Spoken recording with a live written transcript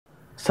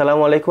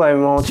আসসালামু আলাইকুম, আমি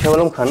মোহাম্মদ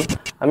শাহআলম খান।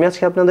 আমি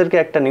আজকে আপনাদেরকে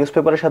একটা নিউজ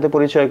পেপারের সাথে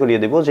পরিচয় করিয়ে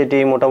দেব, যেটি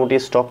মোটামুটি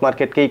স্টক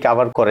মার্কেটকেই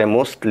কভার করে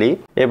মোস্টলি,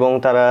 এবং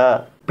তারা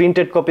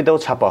প্রিন্টেড কপিতেও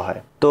ছাপা হয়।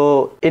 তো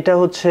এটা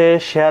হচ্ছে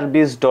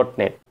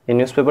sharebiz.net। এই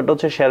নিউজ পেপারটা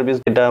হচ্ছে শেয়ারবিজ।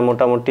 এটা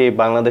মোটামুটি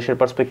বাংলাদেশের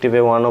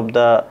পার্সপেক্টিভে one of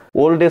the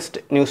oldest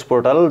news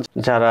portal,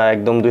 যারা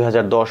একদম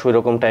 2010 ওই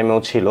রকম টাইমেও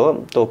ছিল।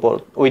 তো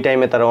ওই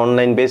টাইমে তারা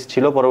অনলাইন বেস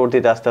ছিল,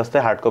 পরবর্তীতে আস্তে আস্তে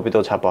হার্ড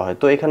কপিতেও ছাপা হয়।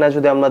 তো এখানে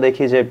যদি আমরা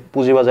দেখি যে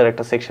পুঁজিবাজার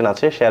একটা সেকশন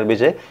আছে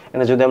শেয়ারবিজে,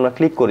 এখানে যদি আমরা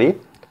ক্লিক করি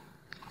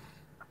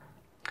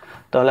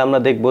তাহলে আমরা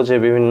দেখব যে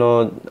বিভিন্ন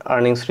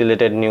আর্নিংস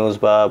রিলেটেড নিউজ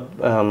বা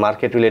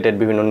মার্কেট রিলেটেড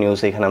বিভিন্ন নিউজ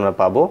এখানে আমরা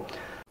পাবো।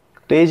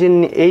 তো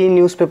এই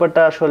নিউজ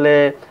পেপারটা আসলে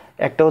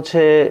একটা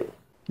হচ্ছে,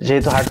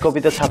 যেহেতু হার্ড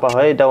কপিতে ছাপা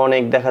হয়, এটা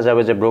অনেক দেখা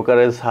যাবে যে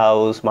brokerage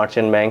house,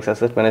 merchant banks,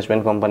 asset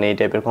management company, এই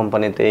টাইপের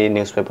কোম্পানিতে এই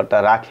নিউজ পেপারটা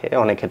রাখে।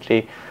 অনেক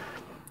ক্ষেত্রেই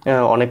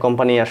অনেক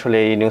কোম্পানি আসলে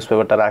এই নিউজ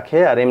পেপারটা রাখে।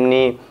 আর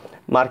এমনি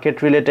মার্কেট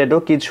রিলেটেডও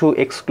কিছু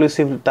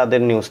এক্সক্লুসিভ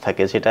তাদের নিউজ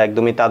থাকে, যেটা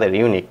একদমই তাদের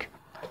ইউনিক,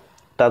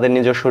 তাদের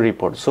নিজস্ব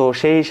রিপোর্ট। সো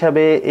সেই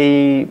হিসাবে এই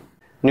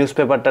নিউজ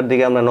পেপারটার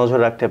দিকে আমরা নজর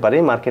রাখতে পারি।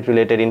 মার্কেট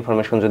রিলেটেড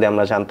ইনফরমেশন যদি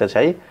আমরা জানতে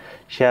চাই,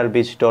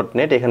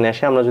 sharebiz.net এখানে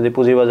এসে আমরা যদি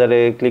পুঁজিবাজারে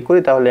ক্লিক করি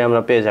তাহলে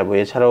আমরা পেয়ে যাব।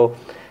 এছাড়াও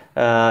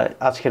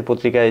আজকের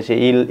পত্রিকায় যে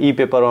ই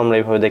পেপারও আমরা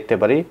এইভাবে দেখতে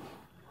পারি,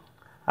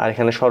 আর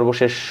এখানে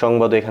সর্বশেষ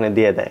সংবাদও এখানে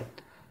দিয়ে দেয়।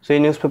 সো এই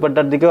নিউজ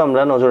পেপারটার দিকেও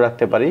আমরা নজর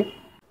রাখতে পারি।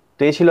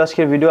 তো এই ছিল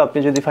আজকের ভিডিও। আপনি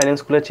যদি ফাইন্যান্স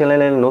স্কুলের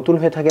চ্যানেলে নতুন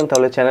হয়ে থাকেন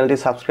তাহলে চ্যানেলটি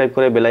সাবস্ক্রাইব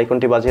করে বেল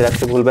আইকনটি বাজিয়ে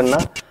রাখতে ভুলবেন না।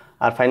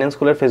 আর ফাইন্যান্স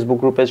স্কুলের ফেসবুক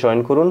গ্রুপে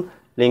জয়েন করুন,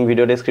 লিঙ্ক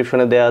ভিডিও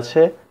ডেসক্রিপশনে দেওয়া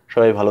আছে।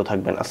 সবাই ভালো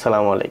থাকবেন।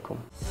 আসসালামু আলাইকুম।